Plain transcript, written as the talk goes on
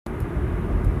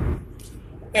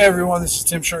Hey everyone, this is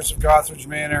Tim Shorts of Gothridge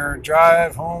Manor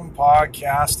Drive Home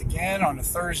Podcast again on a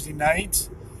Thursday night.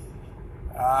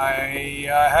 I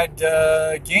had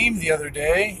a game the other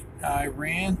day. I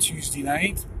ran Tuesday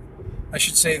night. I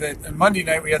should say that on Monday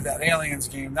night we had that Aliens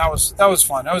game. That was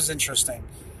fun. That was interesting.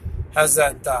 Has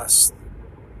that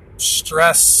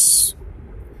stress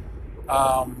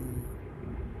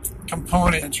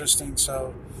component interesting.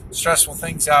 So stressful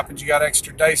things happened. You got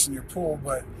extra dice in your pool,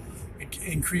 but it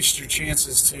increased your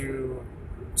chances to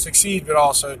succeed, but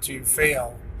also to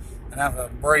fail and have a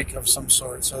break of some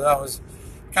sort. So that was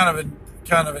kind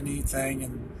of a neat thing.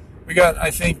 And we got,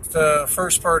 I think, the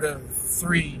first part of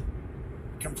 3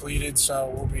 completed.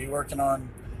 So we'll be working on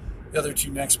the other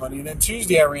 2 next Monday. And then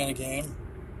Tuesday I ran a game,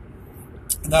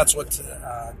 and that's what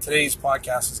today's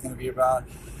podcast is going to be about.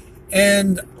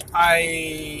 And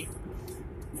I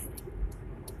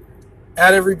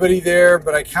had everybody there,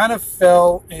 but I kind of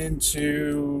fell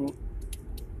into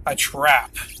a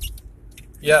trap.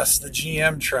 Yes, the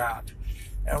GM trap.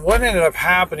 And what ended up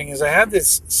happening is I had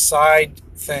this side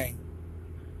thing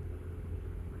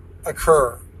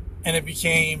occur, and it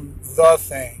became the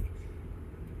thing.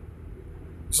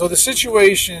 So the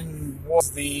situation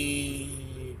was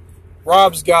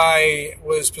Rob's guy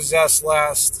was possessed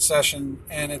last session,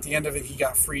 and at the end of it, he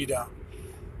got freed up.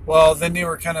 Well, then they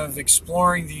were kind of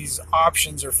exploring these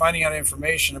options or finding out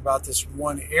information about this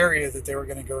one area that they were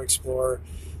going to go explore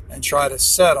and try to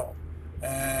settle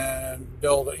and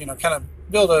build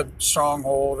a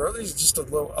stronghold, or at least just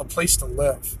a place to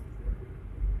live.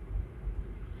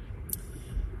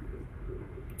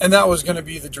 And that was going to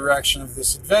be the direction of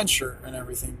this adventure and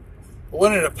everything. But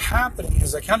what ended up happening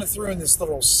is I kind of threw in this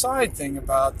little side thing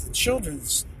about the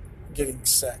children's getting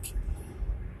sick.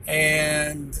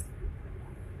 And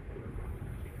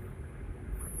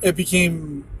it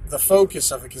became the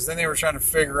focus of it, because then they were trying to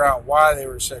figure out why they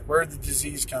were sick, where did the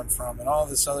disease come from, and all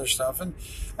this other stuff. And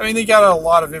I mean, they got a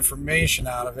lot of information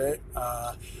out of it,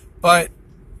 but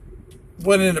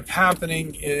what ended up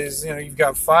happening is, you've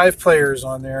got 5 players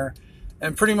on there,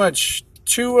 and pretty much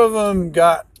 2 of them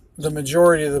got the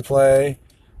majority of the play,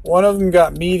 1 of them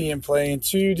got medium play, and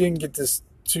 2 didn't get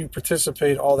to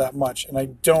participate all that much. And I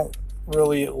don't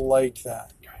really like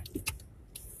that.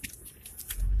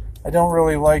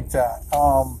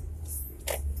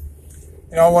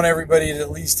 I want everybody to at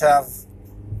least have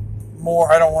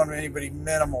more. I don't want anybody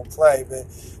minimal play, but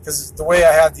because the way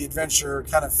I had the adventure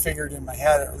kind of figured in my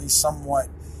head, at least somewhat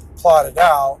plotted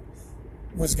out,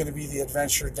 was going to be the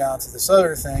adventure down to this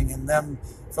other thing, and them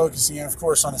focusing, of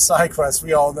course, on a side quest.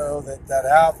 We all know that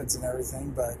happens and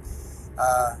everything, but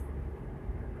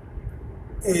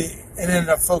it ended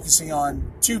up focusing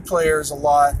on 2 players a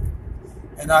lot,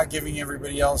 and not giving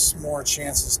everybody else more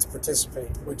chances to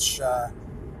participate, which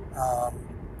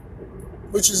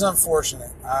is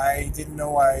unfortunate. I didn't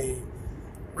know I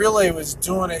really was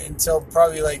doing it until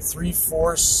probably like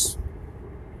 3/4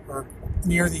 or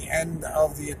near the end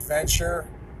of the adventure,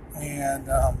 and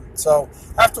so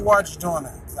I have to watch doing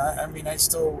it. I mean, I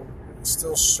still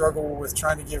struggle with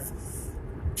trying to give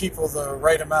people the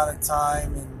right amount of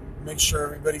time and make sure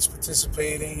everybody's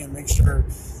participating and make sure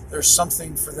there's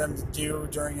something for them to do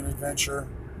during an adventure.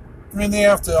 I mean, they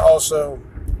have to also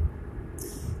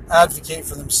advocate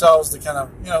for themselves to kind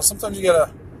of, sometimes you got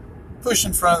to push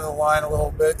in front of the line a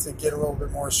little bit to get a little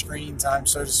bit more screen time,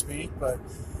 so to speak. But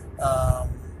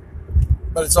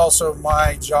it's also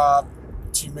my job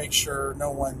to make sure no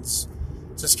one's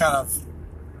just kind of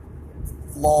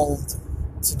lulled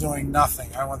to doing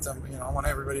nothing. I want them, I want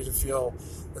everybody to feel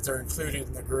that they're included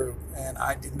in the group. And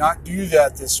I did not do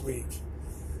that this week,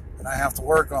 and I have to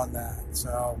work on that.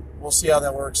 So we'll see how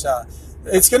that works out.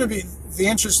 It's going to be, the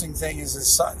interesting thing is this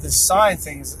side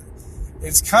thing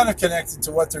is kind of connected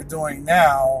to what they're doing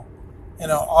now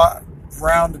in a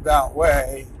roundabout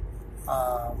way.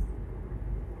 I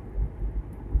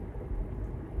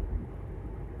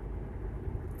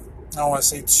don't want to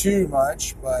say too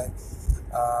much, but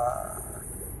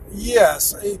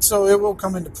yes, so it will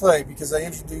come into play, because I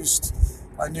introduced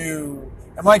a new,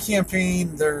 in my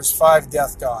campaign there's 5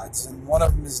 death gods, and one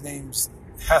of them is named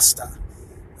Hesta,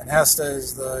 and Hesta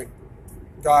is the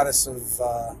goddess of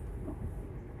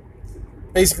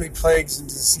basically plagues and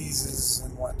diseases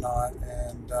and whatnot,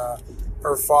 and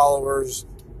her followers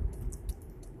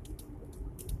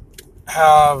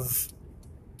have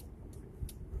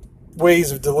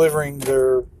ways of delivering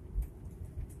their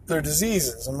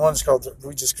diseases, and one's called,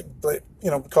 we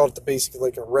call it basically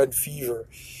like a red fever.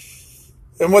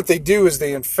 And what they do is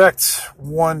they infect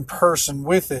one person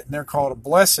with it, and they're called a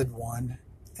blessed one,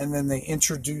 and then they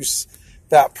introduce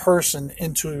that person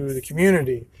into the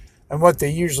community. And what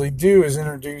they usually do is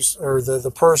introduce, or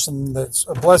the person that's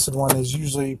a blessed one is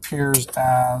usually appears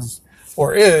as,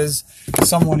 or is,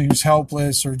 someone who's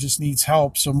helpless or just needs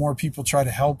help. So more people try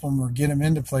to help them or get them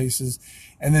into places.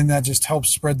 And then that just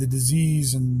helps spread the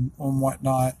disease and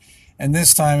whatnot. And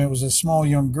this time it was a small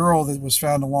young girl that was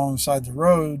found alongside the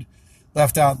road,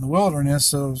 left out in the wilderness.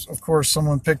 So, of course,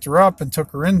 someone picked her up and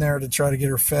took her in there to try to get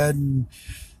her fed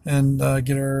and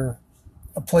get her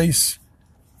a place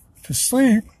to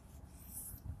sleep.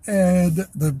 And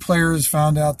the players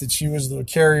found out that she was the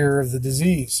carrier of the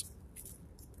disease,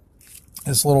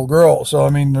 this little girl. So,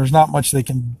 I mean, there's not much they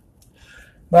could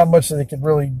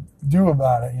really do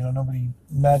about it. Nobody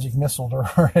magic missiled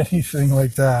her or anything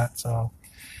like that. So,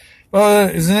 well,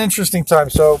 it's an interesting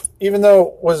time. So, even though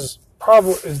it was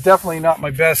definitely not my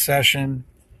best session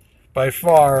by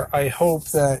far, I hope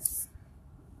that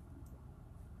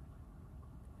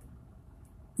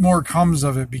more comes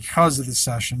of it because of the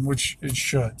session, which it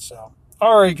should. So,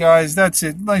 all right, guys, that's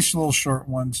it. Nice little short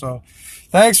one. So,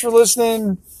 thanks for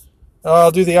listening.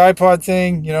 I'll do the iPod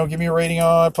thing. Give me a rating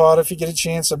on iPod if you get a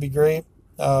chance. That'd be great.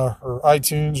 Or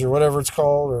iTunes or whatever it's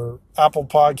called, or Apple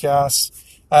Podcasts.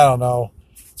 I don't know.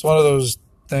 It's one of those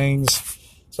things.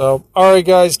 So, all right,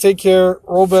 guys, take care.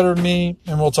 Roll better than me,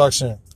 and we'll talk soon.